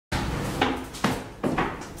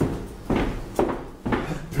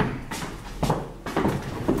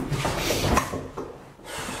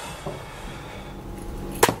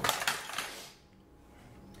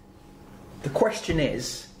question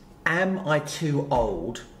is, am I too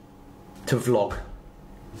old to vlog?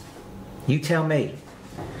 You tell me.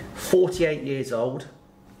 48 years old,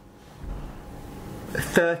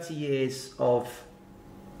 30 years of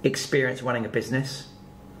experience running a business,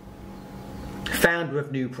 founder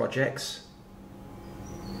of new projects,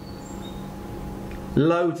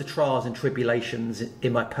 loads of trials and tribulations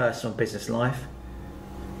in my personal and business life.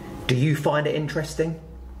 Do you find it interesting?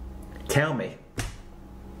 Tell me.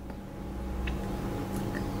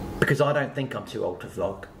 Because I don't think I'm too old to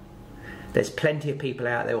vlog. There's plenty of people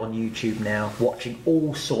out there on YouTube now watching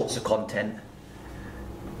all sorts of content.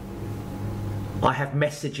 I have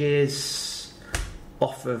messages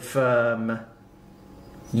off of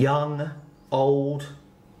young, old,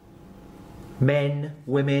 men,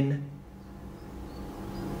 women,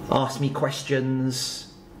 ask me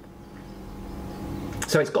questions.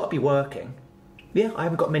 So it's got to be working. Yeah, I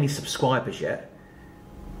haven't got many subscribers yet,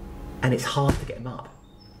 and it's hard to get them up.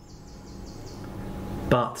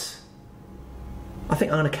 But I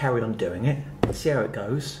think I'm going to carry on doing it, see how it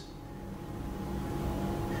goes,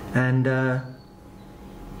 and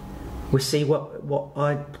we'll see what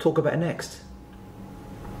I talk about next.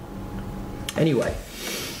 Anyway,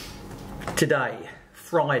 today,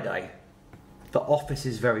 Friday, the office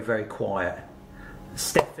is very, very quiet.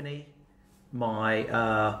 Stephanie, my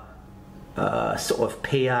sort of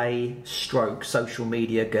PA stroke social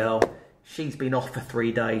media girl, she's been off for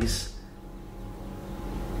 3 days.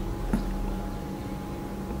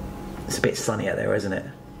 It's a bit sunny out there, isn't it?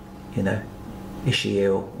 You know, is she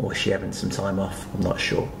ill or is she having some time off? I'm not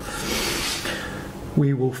sure.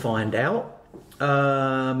 We will find out.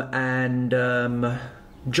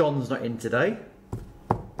 John's not in today,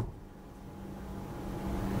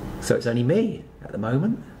 so it's only me at the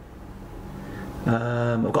moment.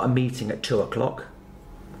 I've got a meeting at 2 o'clock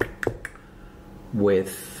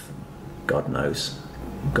with God knows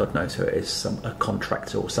who it is, a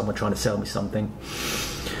contractor or someone trying to sell me something.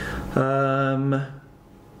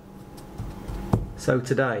 So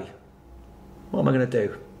today, what am I going to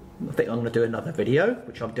do? I think I'm going to do another video,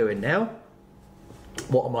 which I'm doing now.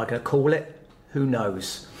 What am I going to call it? Who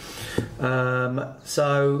knows? But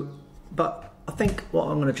I think what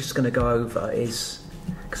I'm just going to go over is,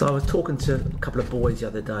 because I was talking to a couple of boys the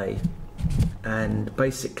other day, and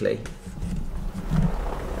basically,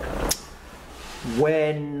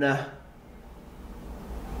 when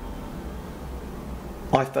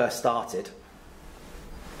I first started,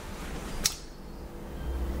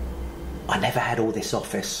 I never had all this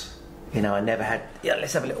office. You know, I never had,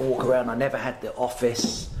 let's have a little walk around. I never had the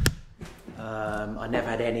office. I never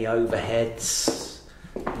had any overheads.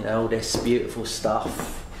 You know, all this beautiful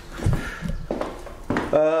stuff.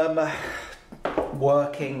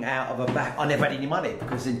 Working out of a back, I never had any money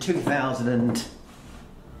because in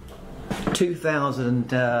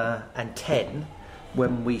 2010,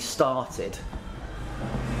 when we started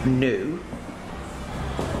new,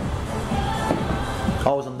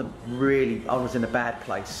 I was in a bad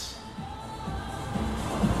place.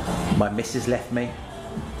 My missus left me.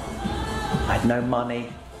 I had no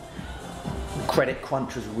money. Credit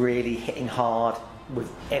crunch was really hitting hard with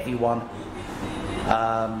everyone.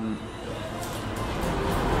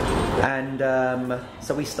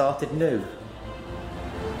 So we started new.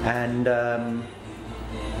 And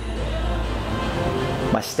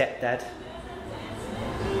my stepdad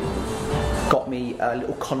got me a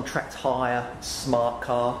little contract hire smart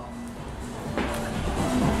car.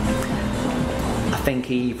 I think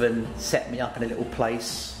he even set me up in a little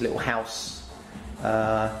place, little house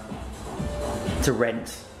to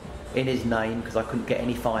rent in his name because I couldn't get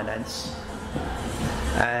any finance.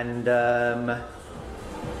 And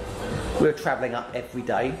we were travelling up every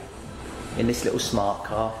day in this little smart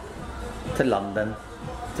car to London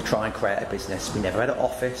to try and create a business. We never had an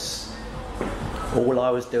office. All I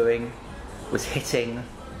was doing was hitting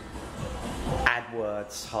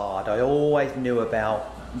AdWords hard. I always knew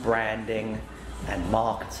about branding and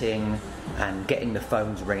marketing and getting the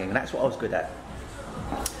phones ringing, and that's what I was good at.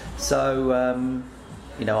 So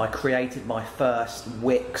you know, I created my first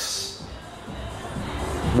Wix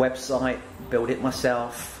website, built it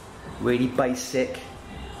myself, really basic,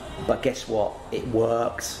 but guess what, it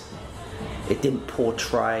worked. It didn't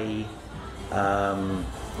portray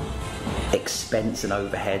expense and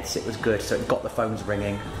overheads. It was good, so it got the phones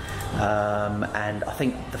ringing. And I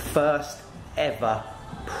think the first ever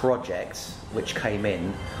project which came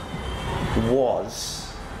in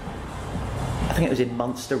was, I think it was in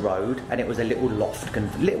Munster Road, and it was a little loft.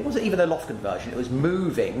 It wasn't even a loft conversion. It was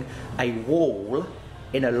moving a wall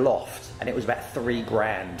in a loft, and it was about 3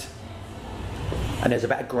 grand, and there was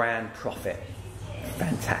about £1 grand profit.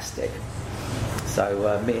 Fantastic.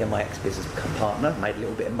 So me and my ex-business partner made a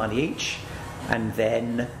little bit of money each, and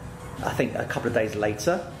then I think a couple of days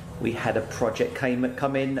later we had a project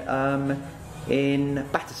come in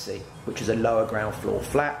Battersea, which is a lower ground floor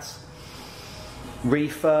flat,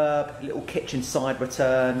 refurb, little kitchen side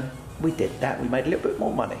return. We did that, we made a little bit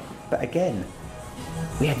more money, but again,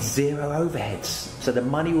 we had zero overheads, so the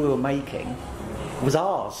money we were making was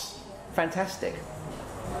ours. Fantastic.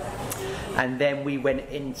 And then we went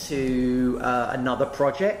into another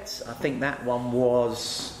project. I think that one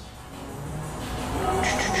was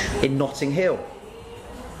in Notting Hill,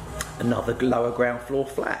 another lower ground floor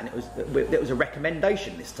flat, and it was a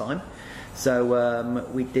recommendation this time. So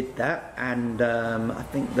we did that, and I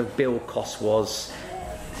think the bill cost was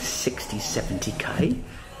 60–70k,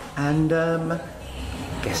 and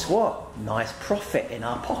guess what? Nice profit in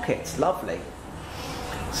our pockets. Lovely.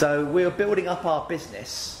 So we were building up our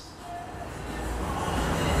business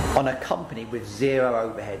on a company with zero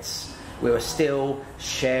overheads. We were still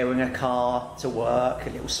sharing a car to work, a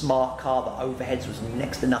little smart car that overheads was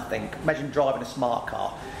next to nothing. Imagine driving a smart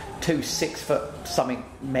car, 2 6-foot-something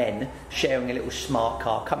men sharing a little smart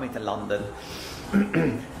car, coming to London,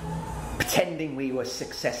 pretending we were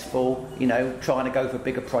successful, you know, trying to go for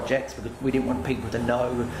bigger projects because we didn't want people to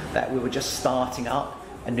know that we were just starting up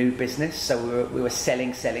a new business. So we were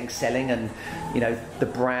selling, and you know, the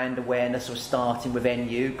brand awareness was starting with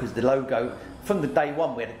NU, because the logo from the day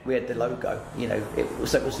one we had the logo. You know, it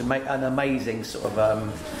was an amazing sort of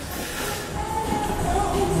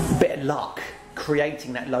bit of luck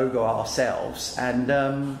creating that logo ourselves, and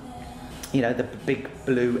you know, the big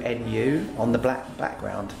blue NU on the black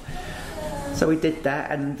background. So we did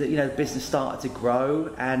that, and you know, the business started to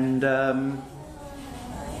grow, and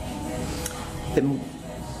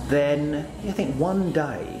then I think one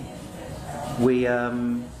day we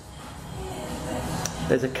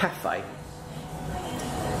there's a cafe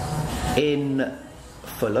in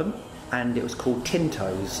Fulham, and it was called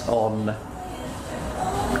Tinto's on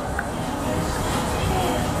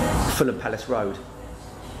Fulham Palace Road.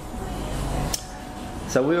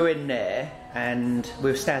 So we were in there, and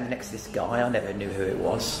we were standing next to this guy. I never knew who it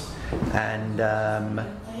was, and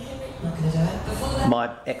my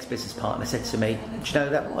ex-business partner said to me, "Do you know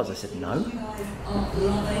who that was?" I said, "No."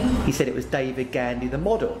 He said it was David Gandy, the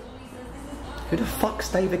model. "Who the fuck's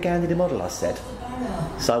David Gandy, the model?" I said.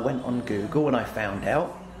 So I went on Google and I found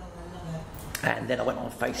out, and then I went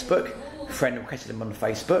on Facebook. A friend requested him on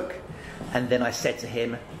Facebook, and then I said to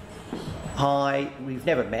him, "Hi, we've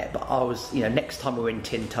never met, but I was, you know, next time we're in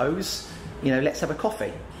Tinto's, you know, let's have a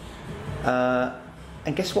coffee."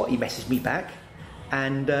 And guess what? He messaged me back,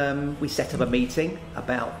 and we set up a meeting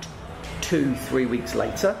about 2–3 weeks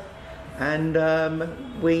later, and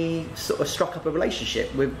we sort of struck up a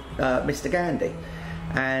relationship with Mr. Gandy.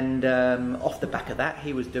 And off the back of that,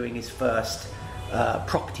 he was doing his first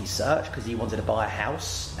property search because he wanted to buy a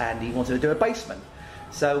house and he wanted to do a basement.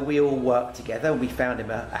 So we all worked together, and we found him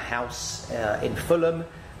a house in Fulham,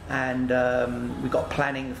 and we got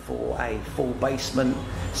planning for a full basement,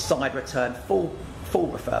 side return, full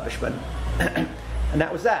refurbishment, and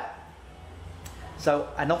that was that. So,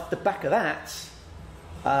 and off the back of that,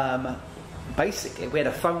 basically we had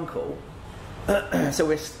a phone call. So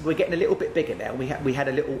we're getting a little bit bigger now. We had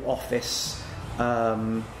a little office, a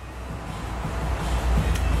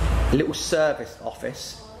little service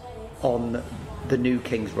office on the New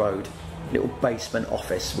Kings Road, little basement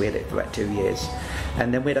office. We had it for about 2 years,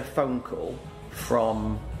 and then we had a phone call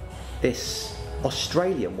from this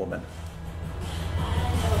Australian woman.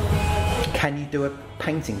 "Can you do a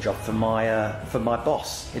painting job for my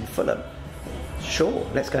boss in Fulham?" "Sure,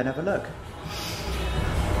 let's go and have a look."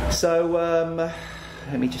 So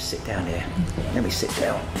let me just sit down here. Let me sit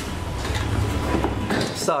down.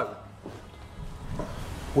 So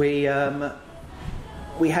we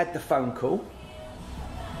had the phone call,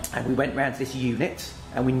 and we went round to this unit,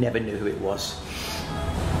 and we never knew who it was.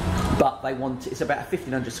 But they wanted, it's about a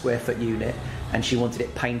 1,500 square foot unit, and she wanted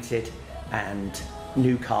it painted and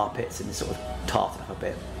new carpets and sort of tarted up a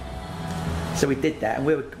bit. So we did that, and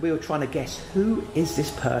we were trying to guess, who is this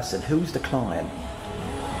person? Who's the client?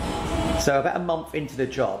 So about a month into the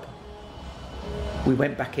job, we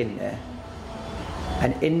went back in there,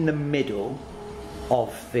 and in the middle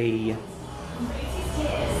of the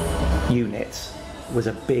unit was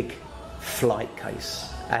a big flight case,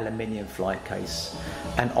 aluminium flight case,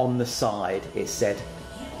 and on the side it said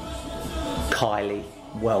Kylie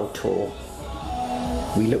World Tour.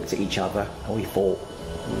 We looked at each other and we thought,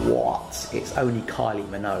 what? It's only Kylie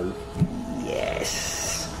Minogue.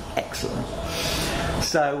 Yes, excellent.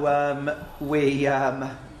 So we,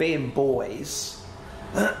 being boys,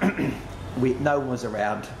 no one was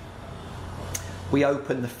around. We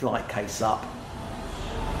opened the flight case up,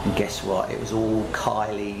 and guess what? It was all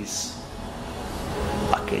Kylie's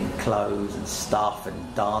fucking clothes and stuff,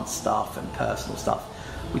 and dance stuff, and personal stuff.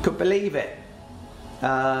 We couldn't believe it.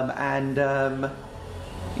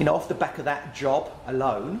 You know, off the back of that job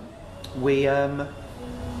alone, we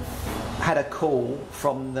had a call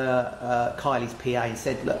from the Kylie's PA and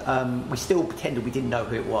said, look, we still pretended we didn't know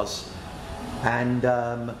who it was. And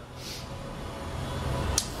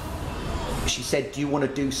she said, do you want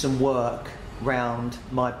to do some work round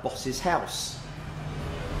my boss's house?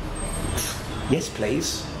 Yes,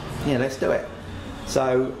 please. Yeah, let's do it.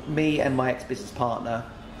 So me and my ex-business partner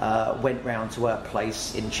went round to her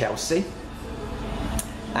place in Chelsea.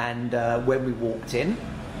 And when we walked in,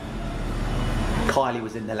 Kylie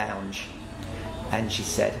was in the lounge, and she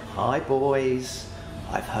said, hi boys,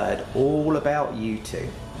 I've heard all about you two,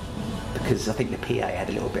 because I think the PA had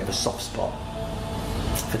a little bit of a soft spot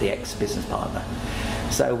for the ex-business partner.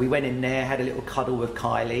 So we went in there, had a little cuddle with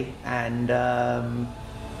Kylie, and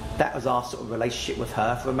that was our sort of relationship with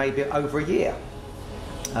her for maybe over a year.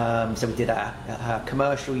 So we did her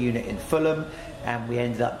commercial unit in Fulham, and we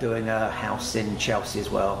ended up doing a house in Chelsea as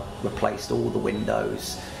well. Replaced all the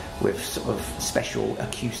windows with sort of special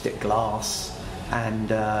acoustic glass, and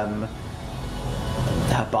her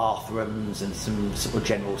bathrooms, and some sort of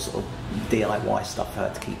general sort of DIY stuff for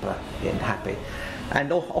her to keep her in happy.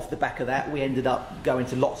 And off the back of that, we ended up going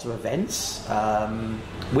to lots of events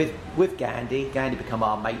with Gandy. Gandy became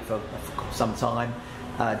our mate for some time.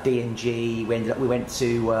 D&G. We went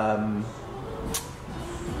to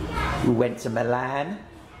Milan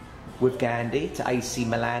with Gandy, to AC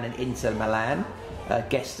Milan and Inter Milan,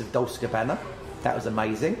 guests of Dolce & Gabbana. That was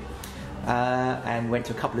amazing. And went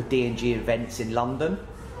to a couple of D&G events in London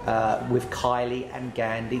with Kylie and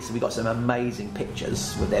Gandy, so we got some amazing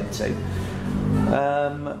pictures with them too.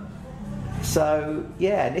 So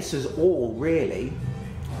yeah, and this was all really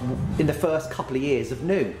in the first couple of years of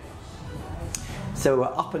New. So we're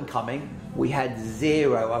up and coming. We had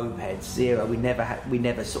zero overheads, zero. We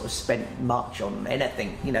never sort of spent much on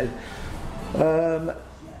anything, you know.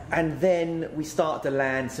 And then we started to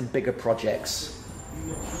land some bigger projects.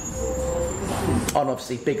 And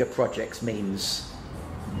obviously bigger projects means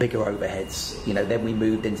bigger overheads. You know, then we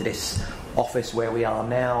moved into this office where we are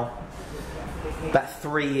now. About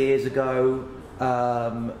 3 years ago,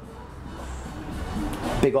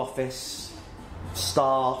 big office,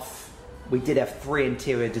 staff. We did have 3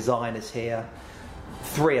 interior designers here,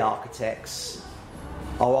 3 architects.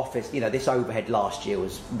 Our office, you know, this overhead last year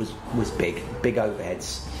was big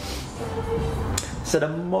overheads. So the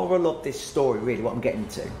moral of this story, really, what I'm getting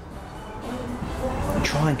to,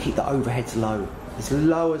 try and keep the overheads low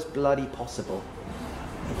as bloody possible,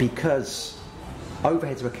 because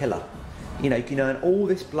overheads are a killer. You know, you can earn all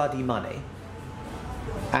this bloody money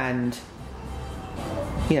and,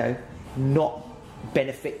 you know, not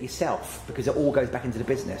benefit yourself, because it all goes back into the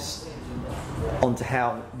business, onto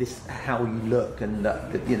how you look, and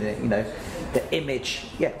you know the image.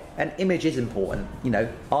 Yeah, and image is important. You know,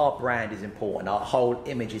 our brand is important. Our whole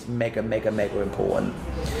image is mega important.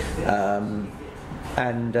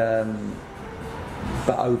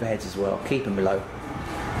 But overheads as well. Keep them low.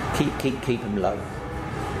 Keep them low.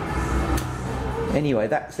 Anyway,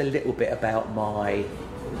 that's a little bit about my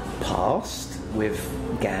past with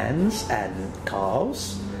Gans and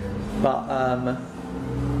cars, but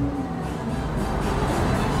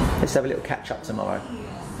let's have a little catch up tomorrow.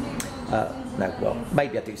 No, well,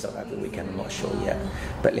 maybe I'll do something over the weekend, I'm not sure yet.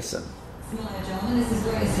 But listen,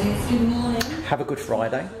 have a good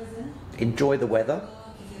Friday, enjoy the weather.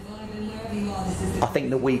 I think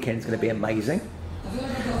the weekend's going to be amazing.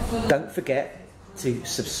 Don't forget to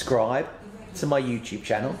subscribe to my YouTube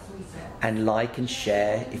channel and like and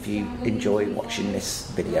share if you enjoy watching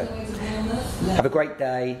this video. Have a great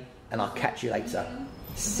day, and I'll catch you later.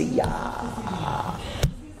 See ya.